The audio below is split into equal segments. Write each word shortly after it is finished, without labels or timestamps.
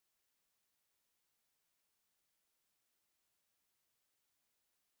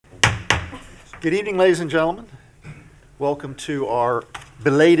Good evening, ladies and gentlemen. Welcome to our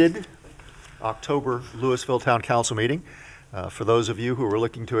belated October Louisville Town Council meeting. For those of you who were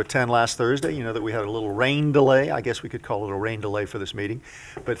looking to attend last Thursday, you know that we had a little rain delay. I guess we could call it a rain delay for this meeting.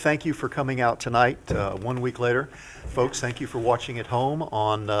 But thank you for coming out tonight, 1 week later. Folks, thank you for watching at home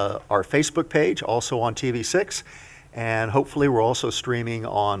on our Facebook page, also on TV6. And hopefully we're also streaming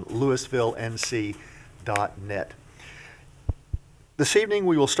on LouisvilleNC.net. This evening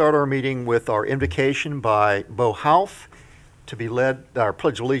we will start our meeting with our invocation by Bo Houff, to be led, our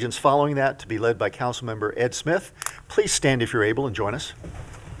Pledge of Allegiance following that, to be led by Councilmember Ed Smith. Please stand if you're able and join us.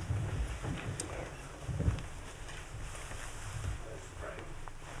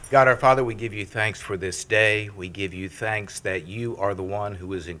 God our Father, we give you thanks for this day. We give you thanks that you are the one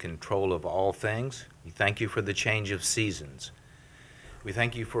who is in control of all things. We thank you for the change of seasons. We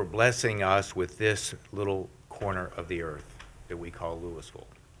thank you for blessing us with this little corner of the earth that we call Louisville.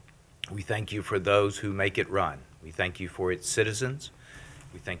 We thank you for those who make it run. We thank you for its citizens.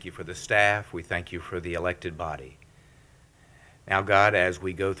 We thank you for the staff. We thank you for the elected body. Now, God, as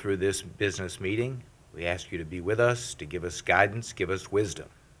we go through this business meeting, we ask you to be with us, to give us guidance, give us wisdom.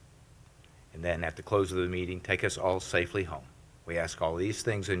 And then at the close of the meeting, take us all safely home. We ask all these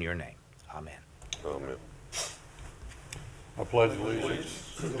things in your name. Amen. Amen. I pledge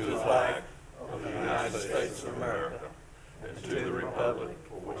allegiance to the flag of the United States of America and to the republic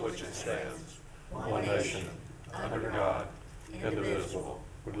for which it stands, one nation, under God, indivisible,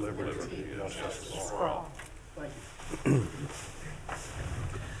 with liberty and justice for all. Thank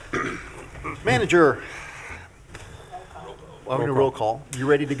you. Manager, welcome to roll call. You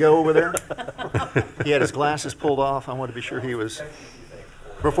ready to go over there? He had his glasses pulled off. I want to be sure he was.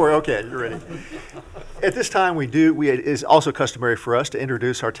 Okay, you're ready. At this time, it is also customary for us to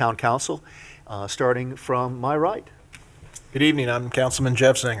introduce our town council, starting from my right. Good evening, I'm Councilman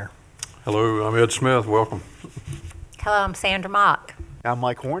Jeff Zinger. Hello, I'm Ed Smith. Welcome. Hello, I'm Sandra Mock. I'm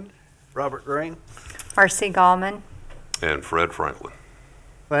Mike Horn. Robert Green. Marcy Gallman. And Fred Franklin.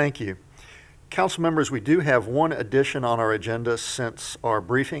 Thank you. Council members, we do have one addition on our agenda since our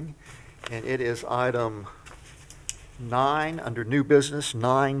briefing, and it is item 9 under new business,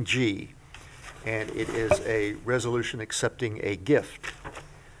 9G, and it is a resolution accepting a gift.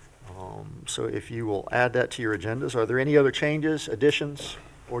 So if you will add that to your agendas. Are there any other changes, additions,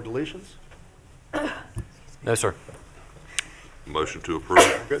 or deletions? No, sir. Motion to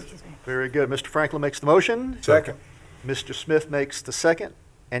approve. Good. Very good. Mr. Franklin makes the motion. Second. Mr. Smith makes the second.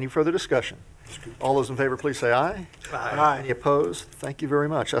 Any further discussion? All those in favor, please say aye. Aye. Any opposed? Thank you very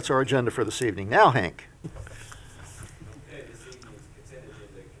much. That's our agenda for this evening. Now, Hank.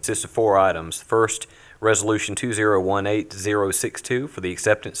 Consists of 4 items. First, Resolution 2018-062 for the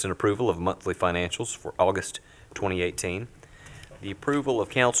acceptance and approval of monthly financials for August 2018. The approval of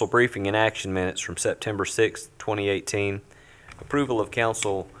council briefing and action minutes from September 6, 2018. Approval of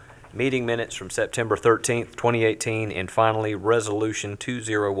council meeting minutes from September 13, 2018. And finally, Resolution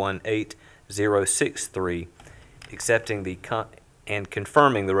 2018-063 accepting and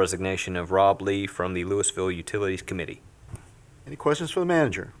confirming the resignation of Rob Lee from the Louisville Utilities Committee. Any questions for the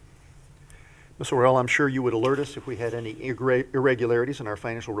manager? Ms. Orell, I'm sure you would alert us if we had any irregularities in our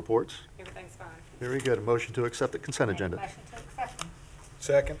financial reports. Everything's fine. Very good. A motion to accept the consent agenda. Motion to accept.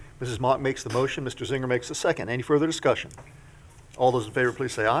 Second. Mrs. Mock makes the motion. Mr. Zinger makes the second. Any further discussion? All those in favor,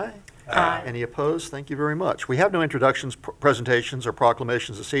 please say aye. Aye. Any opposed? Thank you very much. We have no introductions, presentations, or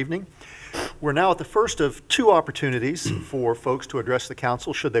proclamations this evening. We're now at the first of 2 opportunities for folks to address the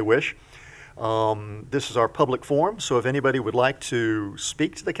council, should they wish. This is our public forum, so if anybody would like to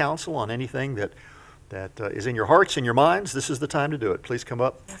speak to the council on anything that is in your hearts and your minds, this is the time to do it. Please come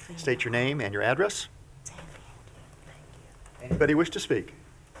up, state your name and your address. Anybody wish to speak?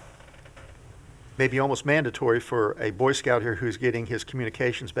 Maybe almost mandatory for a Boy Scout here who's getting his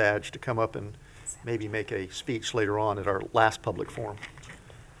communications badge to come up and maybe make a speech later on at our last public forum.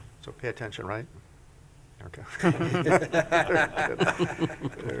 So pay attention, right? Okay.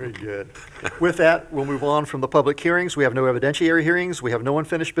 Very good. With that, we'll move on from the public hearings. We have no evidentiary hearings. We have no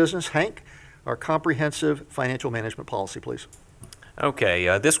unfinished business. Hank, our comprehensive financial management policy, please.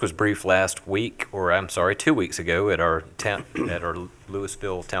 Okay, this was briefed last week, or I'm sorry, 2 weeks ago at our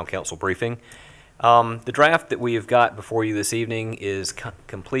Louisville Town Council briefing. The draft that we have got before you this evening is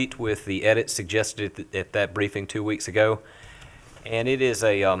complete with the edits suggested at that briefing 2 weeks ago, and it is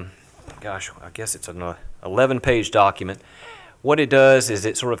a gosh, I guess it's an 11-page document. What it does is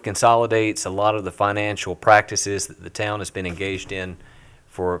it sort of consolidates a lot of the financial practices that the town has been engaged in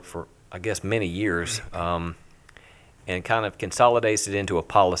for I guess, many years, and kind of consolidates it into a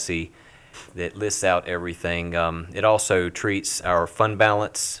policy that lists out everything. It also treats our fund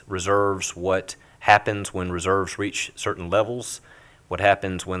balance, reserves, what happens when reserves reach certain levels, what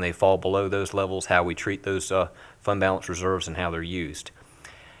happens when they fall below those levels, how we treat those fund balance reserves, and how they're used.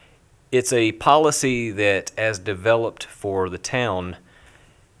 It's a policy that, as developed for the town,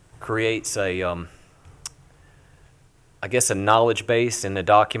 creates a I guess a knowledge base in the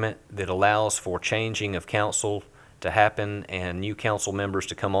document that allows for changing of council to happen and new council members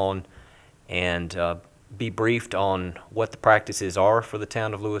to come on and be briefed on what the practices are for the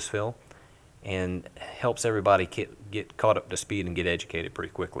town of Louisville, and helps everybody get caught up to speed and get educated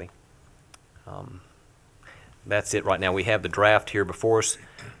pretty quickly. That's it right now. We have the draft here before us.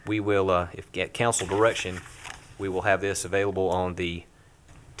 We will, if at council direction, we will have this available on the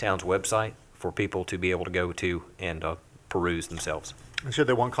town's website for people to be able to go to and peruse themselves. And should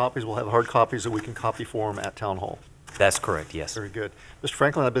they want copies, we'll have hard copies that we can copy for them at Town Hall. That's correct, yes. Very good. Mr.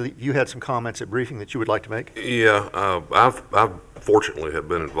 Franklin, I believe you had some comments at briefing that you would like to make? Yeah, I've fortunately have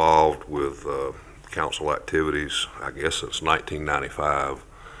been involved with council activities, I guess, since 1995,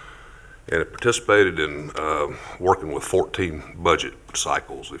 and have participated in working with 14 budget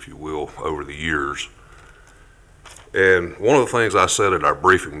cycles, if you will, over the years. And one of the things I said at our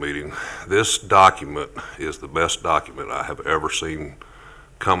briefing meeting, this document is the best document I have ever seen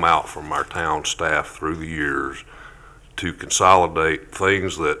come out from our town staff through the years to consolidate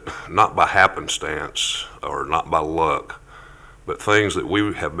things that, not by happenstance or not by luck, but things that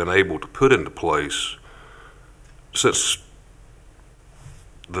we have been able to put into place since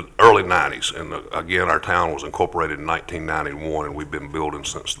the early 90s. And again, our town was incorporated in 1991, and we've been building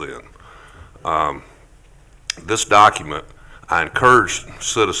since then. This document, I encourage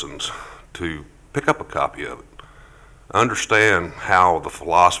citizens to pick up a copy of it. Understand how the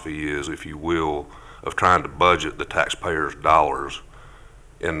philosophy is, if you will, of trying to budget the taxpayers' dollars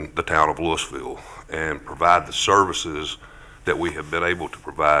in the town of Louisville and provide the services that we have been able to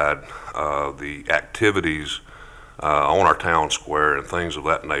provide, the activities on our town square and things of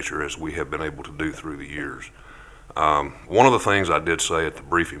that nature, as we have been able to do through the years. One of the things I did say at the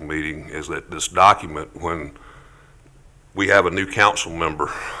briefing meeting is that this document, when we have a new council member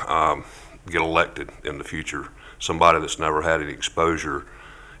get elected in the future, somebody that's never had any exposure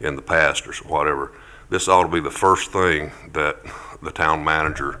in the past or whatever, this ought to be the first thing that the town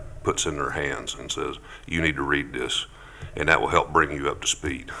manager puts in their hands and says, you need to read this, and that will help bring you up to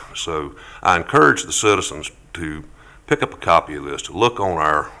speed. So I encourage the citizens to pick up a copy of this, to look on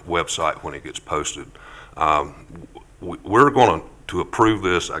our website when it gets posted. We're going to approve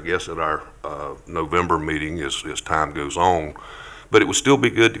this, I guess, at our November meeting as time goes on, but it would still be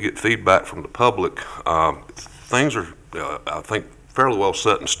good to get feedback from the public. Things are, I think, fairly well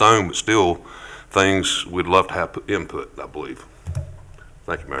set in stone, but still things we'd love to have input, I believe.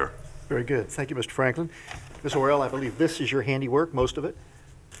 Thank you, Mayor. Very good. Thank you, Mr. Franklin. Ms. Orell, I believe this is your handiwork, most of it.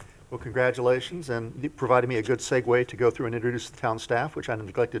 Well, congratulations, and you provided me a good segue to go through and introduce the town staff, which I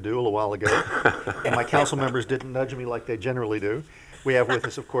neglected to do a little while ago. And my council members didn't nudge me like they generally do. We have with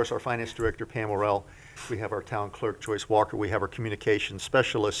us, of course, our finance director, Pam Orell. We have our town clerk, Joyce Walker. We have our communications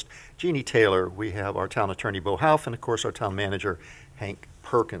specialist, Jeannie Taylor. We have our town attorney, Bo Houff, and of course, our town manager, Hank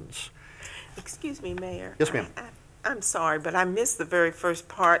Perkins. Excuse me, Mayor. Yes, ma'am. I'm sorry, but I missed the very first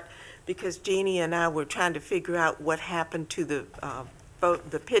part because Jeannie and I were trying to figure out what happened to the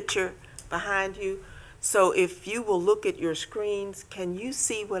picture behind you. So if you will look at your screens, can you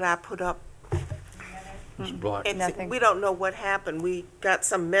see what I put up? Mr. Black. Nothing. We don't know what happened. We got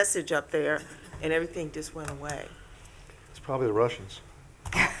some message up there and everything just went away. It's probably the Russians.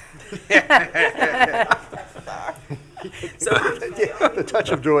 So The touch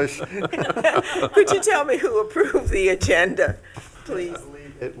of Joyce. could you tell me who approved the agenda, please?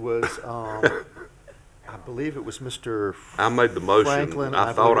 It was, I believe it was Mr. I made the motion. Franklin, I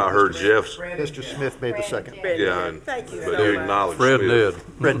I thought believe I heard Mr. Jeff's, Mr. Smith made the second. yeah, and, Thank you but so you much. acknowledged Fred Smith. Ned.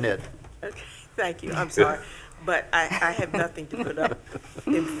 Red Ned. Okay, thank you. I'm sorry. But I have nothing to put up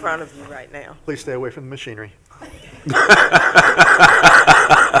in front of you right now. Please stay away from the machinery.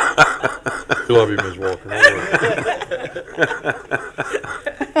 We love you, Ms. Walker.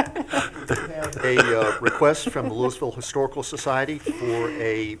 A request from the Louisville Historical Society for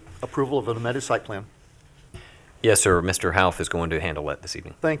a approval of an amended site plan. Yes, sir. Mr. Houff is going to handle that this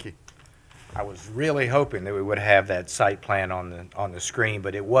evening. Thank you. I was really hoping that we would have that site plan on the screen,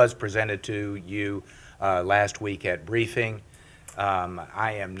 but it was presented to you last week at briefing.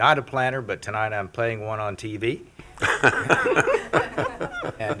 I am not a planner, but tonight I'm playing one on TV.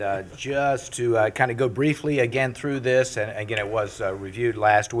 And just to kind of go briefly again through this, and again, it was reviewed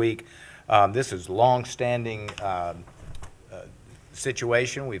last week. This is long-standing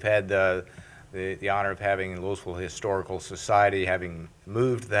situation. We've had the honor of having Louisville Historical Society having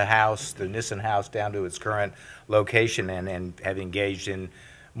moved the house, the Nissen House, down to its current location and have engaged in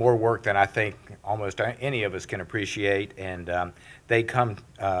more work than I think almost any of us can appreciate. And they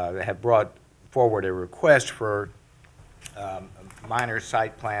have brought forward a request for a minor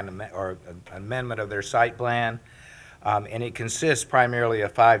site plan or amendment of their site plan. And it consists primarily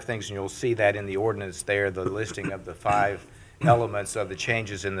of 5 things, and you'll see that in the ordinance there, the listing of the 5 elements of the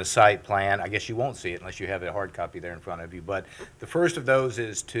changes in the site plan. I guess you won't see it unless you have a hard copy there in front of you. But the first of those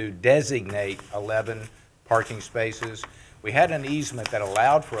is to designate 11 parking spaces. We had an easement that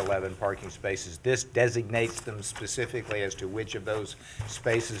allowed for 11 parking spaces. This designates them specifically as to which of those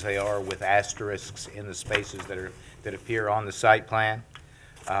spaces they are, with asterisks in the spaces that appear on the site plan.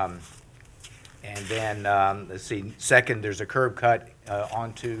 And then, let's see, second, there's a curb cut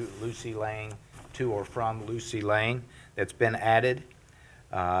onto Lucy Lane, to or from Lucy Lane, that's been added.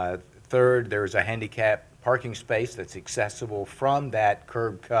 Third, there's a handicap parking space that's accessible from that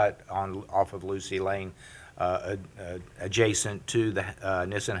curb cut off of Lucy Lane, adjacent to the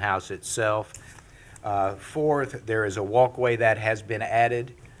Nissen House itself. Fourth, there is a walkway that has been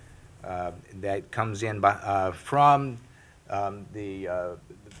added that comes in from the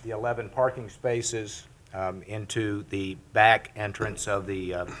 11 parking spaces into the back entrance of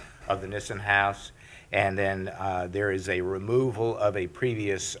the Nissen House. And then there is a removal of a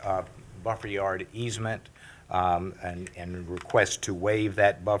previous buffer yard easement and request to waive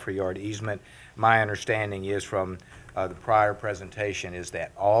that buffer yard easement. My understanding is from the prior presentation is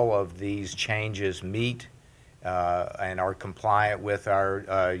that all of these changes meet and are compliant with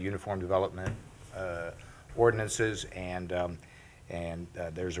our uniform development ordinances, and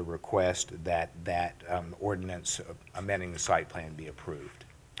there's a request that ordinance amending the site plan be approved.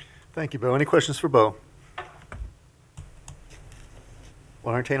 Thank you, Bo. Any questions for Bo?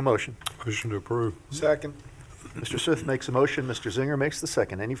 Will entertain a motion. Motion to approve. Second. Mr. Smith makes a motion, Mr. Zinger makes the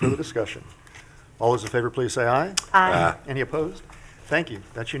second. Any further discussion? All those in favor, please say aye. Aye. Any opposed? Thank you.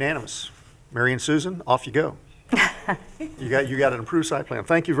 That's unanimous. Mary and Susan, off you go. You got an approved site plan.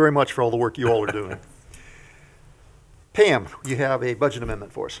 Thank you very much for all the work you all are doing. Pam, you have a budget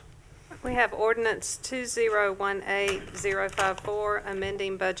amendment for us. We have ordinance 2018054,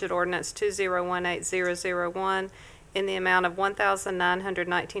 amending budget ordinance 2018001 in the amount of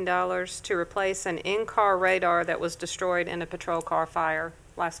 $1,919 to replace an in-car radar that was destroyed in a patrol car fire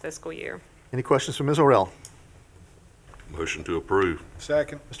last fiscal year. Any questions for Ms. Orell? Motion to approve.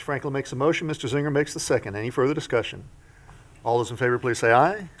 Second. Mr. Franklin makes a motion, Mr. Zinger makes the second. Any further discussion? All those in favor, please say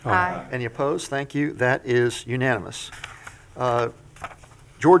aye. Aye. Any opposed? Thank you. That is unanimous.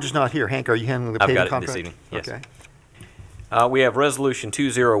 George is not here. Hank, are you handling the I've paving got it contract? this evening, yes. Okay. We have Resolution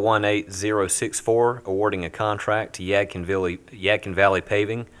 2018064, awarding a contract to Yadkin Valley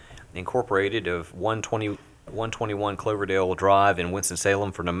Paving, Incorporated of 121 Cloverdale Drive in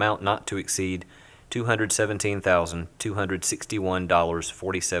Winston-Salem for an amount not to exceed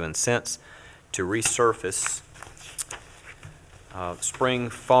 $217,261.47 to resurface Spring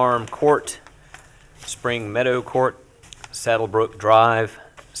Farm Court, Spring Meadow Court, Saddlebrook Drive,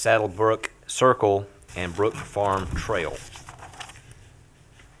 Saddlebrook Circle, and Brook Farm Trail.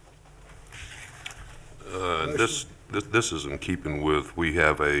 This is in keeping with, we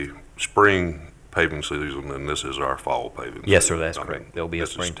have a spring paving season, and this is our fall paving. Yes, sir, that's I mean, correct. There'll be a this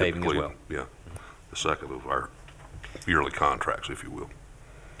is spring paving as typically, well. Yeah, the second of our yearly contracts, if you will.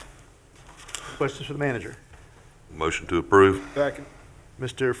 Questions for the manager? Motion to approve. Second.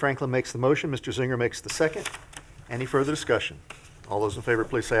 Mr. Franklin makes the motion, Mr. Zinger makes the second. Any further discussion? All those in favor,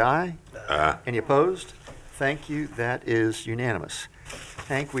 please say aye. Aye. Any opposed? Thank you. That is unanimous.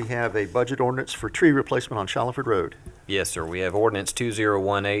 Hank, we have a budget ordinance for tree replacement on Shallowford Road. Yes, sir. We have ordinance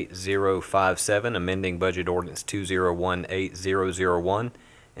 2018057, amending budget ordinance 2018001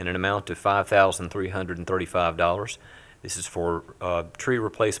 in an amount of $5,335. This is for tree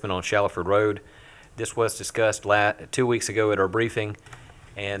replacement on Shallowford Road. This was discussed 2 weeks ago at our briefing,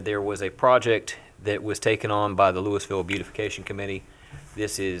 and there was a project that was taken on by the Louisville Beautification Committee.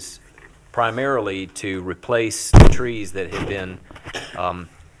 This is primarily to replace the trees that have been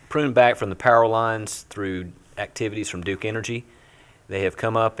pruned back from the power lines through activities from Duke Energy. They have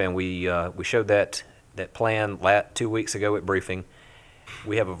come up, and we showed that plan 2 weeks ago at briefing.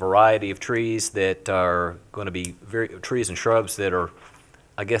 We have a variety of trees that are going to be trees and shrubs that are,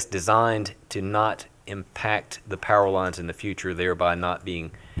 I guess, designed to not impact the power lines in the future, thereby not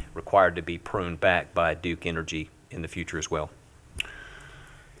being required to be pruned back by Duke Energy in the future as well.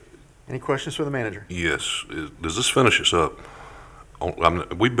 Any questions for the manager? Yes. Does this finish us up?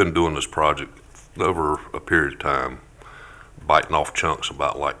 We've been doing this project over a period of time, biting off chunks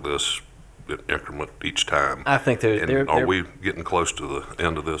about like this in increment each time. I think they're, And are we getting close to the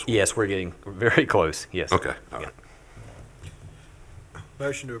end of this one? yes, we're getting very close, yes. Okay, all right.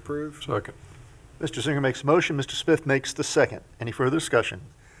 Motion to approve? Second. Mr. Zinger makes the motion, Mr. Smith makes the second. Any further discussion?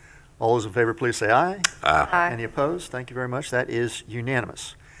 All those in favor, please say aye. Any opposed? Thank you very much. That is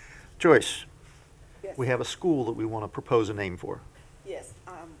unanimous. Joyce, Yes. we have a school that we want to propose a name for. Yes,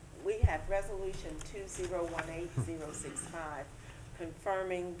 we have Resolution 2018065,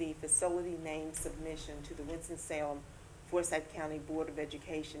 confirming the facility name submission to the Winston-Salem Forsyth County Board of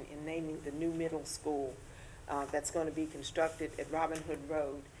Education in naming the new middle school that's going to be constructed at Robin Hood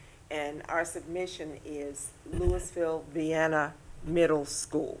Road. And our submission is Louisville Vienna Middle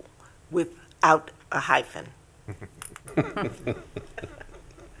School without a hyphen.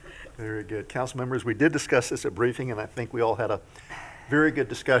 Very good. Council members, we did discuss this at briefing, and I think we all had a very good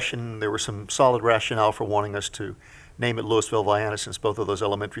discussion. There was some solid rationale for wanting us to name it Louisville Vienna, since both of those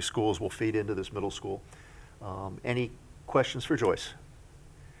elementary schools will feed into this middle school. Any questions for Joyce?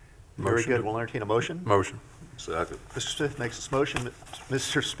 Very Motion good. to- We'll entertain a motion. Motion. Second. Mr. Smith makes this motion.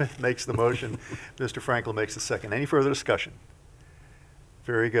 Mr. Smith makes the motion. Mr. Franklin makes the second. Any further discussion?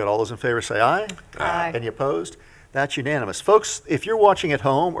 Very good. All those in favor say aye. Aye. Any opposed? That's unanimous. Folks, if you're watching at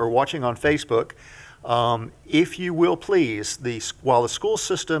home or watching on Facebook, if you will please, while the school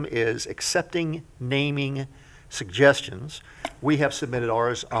system is accepting naming suggestions, we have submitted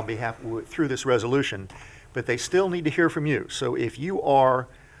ours on behalf, through this resolution, but they still need to hear from you. So if you will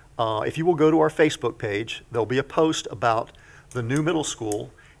go to our Facebook page, there'll be a post about the new middle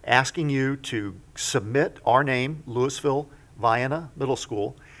school asking you to submit our name, Louisville Vienna Middle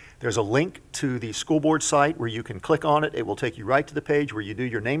School. There's a link to the school board site where you can click on it. It will take you right to the page where you do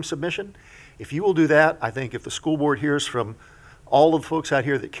your name submission. If you will do that, I think if the school board hears from all of the folks out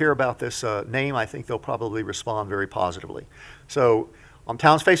here that care about this name, I think they'll probably respond very positively. So on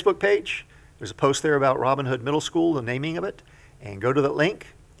town's Facebook page, there's a post there about Robin Hood Middle School, the naming of it, and go to that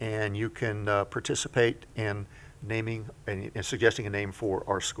link and you can participate in naming and suggesting a name for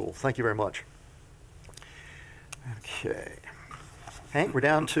our school. Thank you very much. Okay. Hank, we're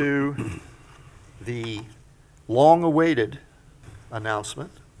down to the long-awaited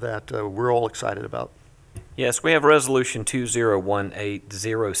announcement that we're all excited about. Yes, we have Resolution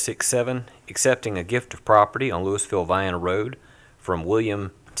 2018067, accepting a gift of property on Louisville Vienna Road from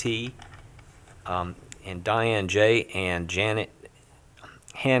William T. And Diane J. and Janet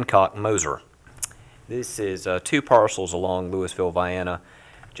Hancock Moser. This is two parcels along Louisville Vienna,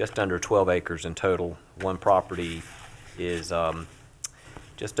 just under 12 acres in total. One property is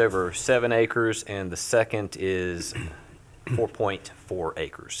just over 7 acres, and the second is 4.4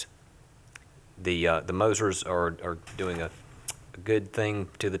 acres. The Mosers are doing a good thing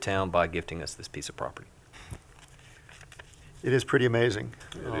to the town by gifting us this piece of property. It is pretty amazing.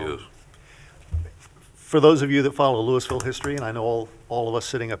 It is. For those of you that follow Louisville history, and I know all of us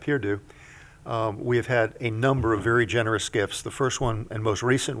sitting up here do, we have had a number of very generous gifts. The first one and most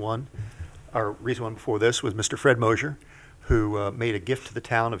recent one, our recent one before this, was Mr. Fred Mosier, who made a gift to the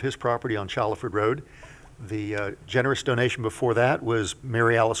town of his property on Chaliford Road. The generous donation before that was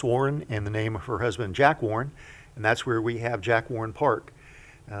Mary Alice Warren in the name of her husband, Jack Warren, and that's where we have Jack Warren Park.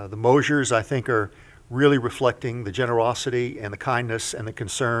 The Mosiers, I think, are really reflecting the generosity and the kindness and the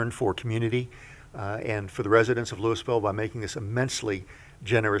concern for community and for the residents of Louisville by making this immensely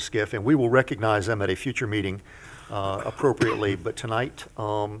generous gift, and we will recognize them at a future meeting appropriately. But tonight,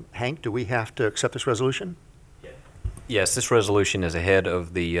 Hank, do we have to accept this resolution? Yes, this resolution is ahead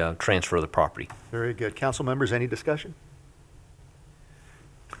of the transfer of the property. Very good. Council members, any discussion?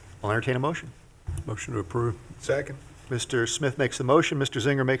 I'll entertain a motion. Motion to approve. Second? Mr. Smith makes the motion, Mr.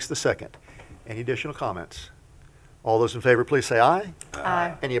 Zinger makes the second. Any additional comments? All those in favor, please say aye.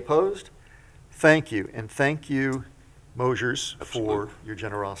 Aye. Any opposed? Thank you, and thank you, Mosiers, for Absolutely. your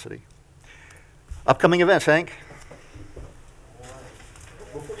generosity. Upcoming events, Hank?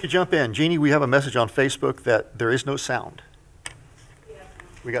 Before you jump in, Jeannie, we have a message on Facebook that there is no sound.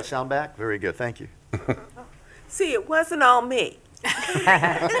 We got sound back? Very good, thank you. See, it wasn't all me.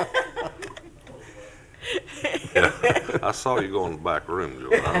 Yeah, I saw you go in the back room, Joe.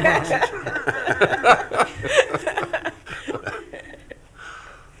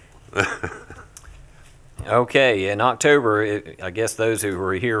 Okay, in October, I guess those who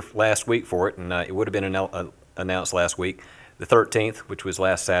were here last week for it, and it would have been announced last week, the 13th, which was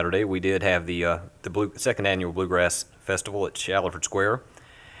last Saturday, we did have the second annual Bluegrass Festival at Chaliford Square.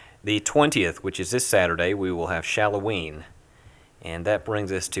 The 20th, which is this Saturday, we will have Shalloween, and that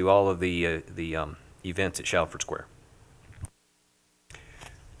brings us to all of the events at Chaliford Square.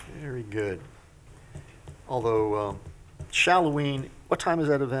 Very good. Although Shalloween, what time is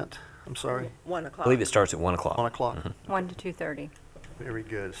that event? I'm sorry. 1 I o'clock. believe it starts at 1 o'clock. 1 o'clock? 1 to 2:30. Very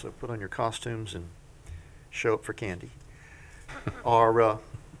good. So put on your costumes and show up for candy. Our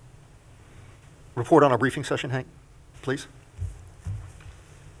report on our briefing session, Hank, please.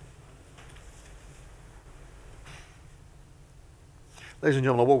 Ladies and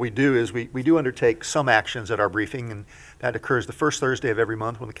gentlemen, what we do is we do undertake some actions at our briefing, and that occurs the first Thursday of every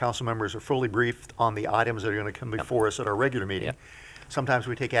month when the council members are fully briefed on the items that are going to come before us at our regular meeting. Yep. Sometimes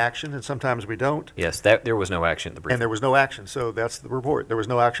we take action and sometimes we don't. Yes, there was no action at the briefing. And there was no action, so that's the report. There was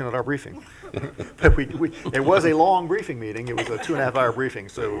no action at our briefing. But it was a long briefing meeting. It was a 2.5-hour briefing,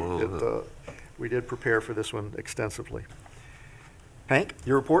 so we did prepare for this one extensively. Hank,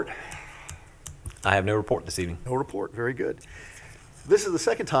 your report? I have no report this evening. No report. Very good. This is the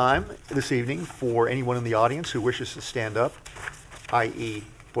second time this evening for anyone in the audience who wishes to stand up, i.e.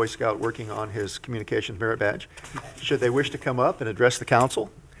 Boy Scout working on his communications merit badge. Should they wish to come up and address the council,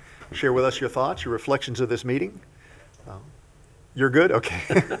 share with us your thoughts, your reflections of this meeting. You're good? Okay.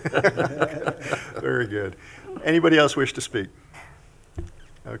 Very good. Anybody else wish to speak?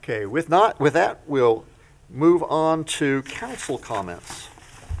 Okay, with that, we'll move on to council comments.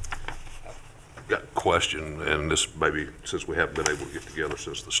 Got a question, and this maybe since we haven't been able to get together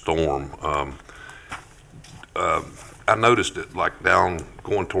since the storm. I noticed that like down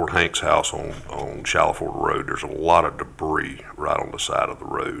going toward Hank's house on Shallowford Road, there's a lot of debris right on the side of the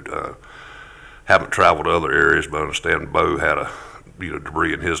road. Haven't traveled to other areas, but I understand Bo had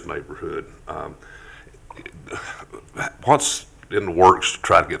debris in his neighborhood. What's in the works to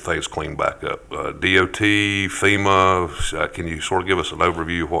try to get things cleaned back up? DOT, FEMA, can you sort of give us an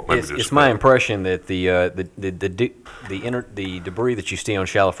overview of what maybe It's my impression that the debris that you see on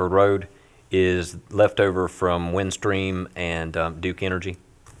Shallowford Road is left over from Windstream and Duke Energy,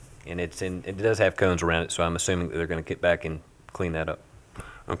 and it does have cones around it, so I'm assuming that they're going to get back and clean that up.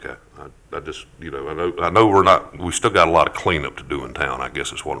 Okay, I just, I know we still got a lot of cleanup to do in town, I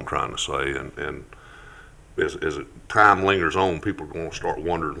guess is what I'm trying to say, and as time lingers on, people are going to start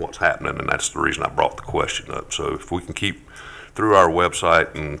wondering what's happening, and that's the reason I brought the question up. So if we can keep, through our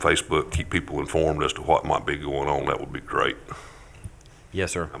website and Facebook, keep people informed as to what might be going on, that would be great.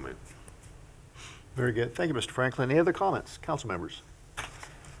 Yes, sir. Very good. Thank you, Mr. Franklin. Any other comments, council members?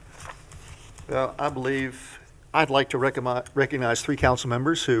 Well, I believe I'd like to recognize 3 council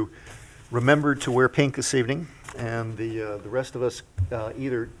members who remembered to wear pink this evening, and the rest of us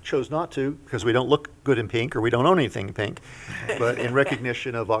either chose not to because we don't look good in pink or we don't own anything in pink, but in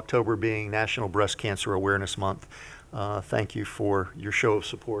recognition of October being National Breast Cancer Awareness Month, thank you for your show of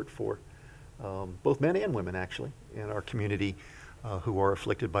support for both men and women, actually, in our community who are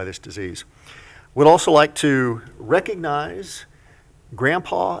afflicted by this disease. We'd also like to recognize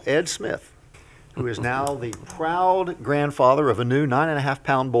Grandpa Ed Smith, who is now the proud grandfather of a new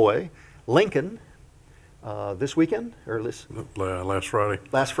 9.5-pound boy, Lincoln, this weekend, or Last Friday.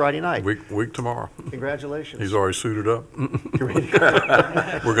 last Friday night. Week tomorrow. Congratulations. He's already suited up. You're ready to go.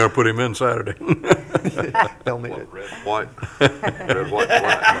 We're going to put him in Saturday. They'll need it. Red, white, red, white,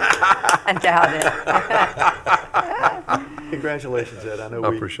 black. I doubt it. Congratulations, Ed. I know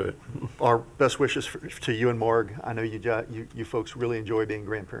I appreciate it. our best wishes to you and Marg. I know you folks really enjoy being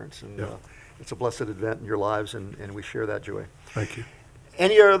grandparents, and Yeah. it's a blessed event in your lives, and we share that joy. Thank you.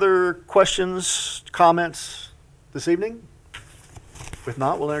 Any other questions, comments this evening? If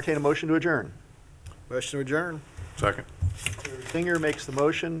not, we'll entertain a motion to adjourn. Motion to adjourn. Second. Singer makes the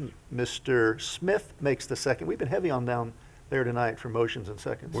motion. Mr. Smith makes the second. We've been heavy on down there tonight for motions and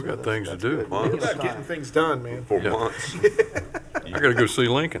seconds. We so got that's- things to that's do. good. Months. It's About getting time. things done, man. For Yeah. months. I got to go see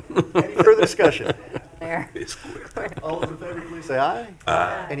Lincoln. Any further discussion? There. It's quick. All those in favor, please say aye.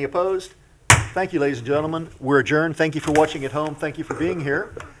 Aye. Any opposed? Thank you, ladies and gentlemen. We're adjourned. Thank you for watching at home. Thank you for being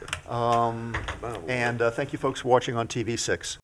here. And thank you folks for watching on TV6.